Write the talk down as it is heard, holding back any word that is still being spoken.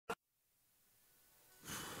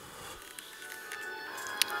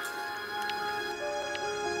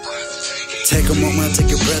Take a moment, take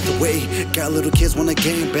your breath away. Got little kids wanna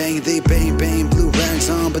gang bang. They bang bang, blue rags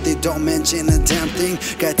on, but they don't mention a damn thing.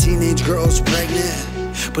 Got teenage girls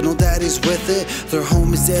pregnant, but no daddy's with it. Their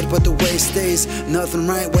home is dead, but the way stays. Nothing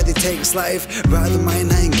right where they take his life. Rather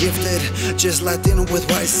mine, I ain't gifted. Just Latino with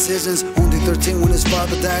wise decisions. Only 13 when his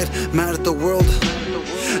father died. Mad at the world.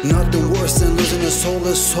 Nothing worse than losing a soul.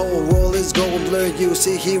 His whole world is going blurred. You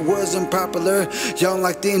see, he wasn't popular. Young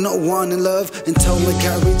Latino, one in love. Until the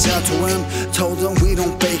guy reached out to him. Told him we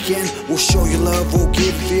don't fake in. We'll show you love, we'll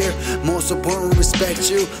give fear. Most important, respect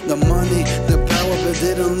you. The money, the power, but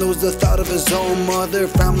didn't lose the thought of his own mother.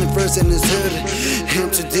 Family first in his hood. Him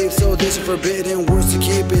too deep, so this is forbidden. Words to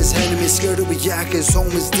keep his enemy scared to react. His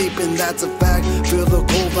home is deep, and that's a fact. Feel the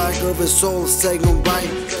cold vibe of his soul, say no right.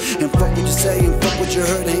 And fuck what you say, and fuck what you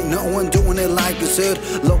heard. Ain't no one doing it like his hood.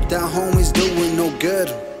 Look down, homies doing no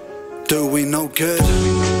good. Doing no good.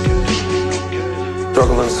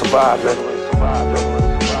 Struggling to survive, man.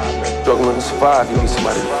 Struggling to survive, you need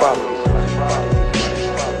somebody to follow.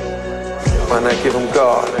 Why not give them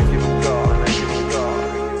God?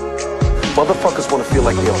 Motherfuckers wanna feel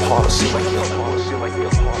like they're a part of something.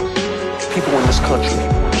 People in this country,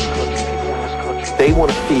 they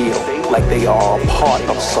wanna feel like they are a part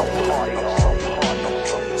of something.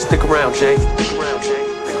 Stick around, Jay.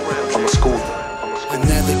 I'm a school.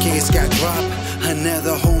 Another case got dropped,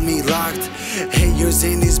 another homie locked. 8 years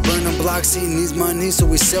in these burning blocks, he needs money so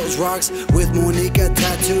he sells rocks. With Monica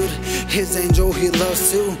tattooed, his angel he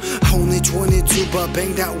loves too. Only 22 but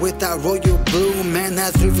banged out with that royal blue. Man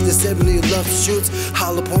had 357, he loves to shoot.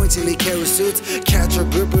 Hollow points and he carries suits. Catch a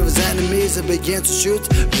grip of his enemies and begin to shoot.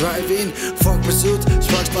 Driving, fuck pursuits,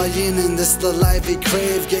 sparks flying, and this is the life he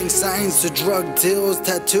craved. Gang signs to drug deals,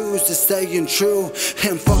 tattoos to staying true.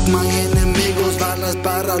 And fuck my enemigos, balas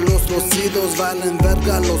para los losidos, valen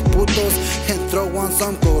verga los putos. And throw on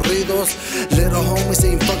some corridos. Little homies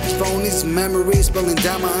saying fuck these phonies. Memories spilling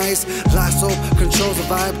down my eyes. Lasso controls the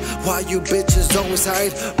vibe. Why you bitches always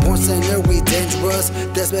hide? Born center, we dangerous.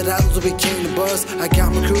 Desperados, we came to bust. I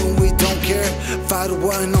got my crew and we don't care. 5 to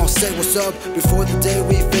 1, I'll say what's up. Before the day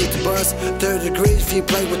we fake the bus. 3rd degree if you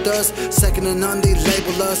play with us. Second to none, they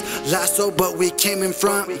label us Lasso, but we came in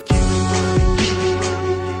front. You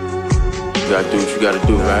gotta do what you gotta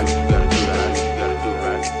do, right?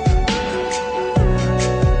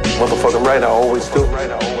 Motherfucking right, I always do.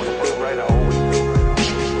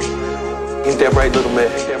 Ain't that right, little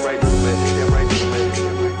man?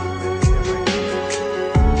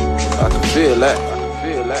 I can feel that.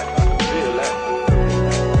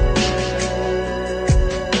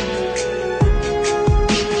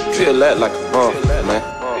 Feel that like a month, man.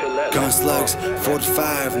 Gun slugs,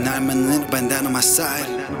 45, 9mm bandana on my side.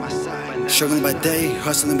 Struggling by day,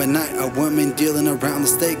 hustling by night. A woman dealing around the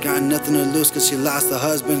state. Got nothing to lose cause she lost her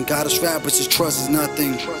husband. Got a strap but she trust is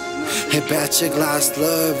nothing. Hey, bad chick lost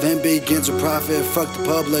love and begins to profit. Fuck the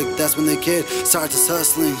public, that's when the kid starts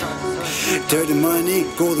hustling. Dirty money,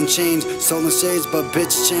 golden change, stolen shades, but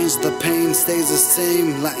bitch change. The pain stays the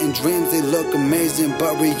same. Latin dreams, they look amazing,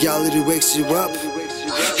 but reality wakes you up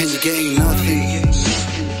and you gain nothing.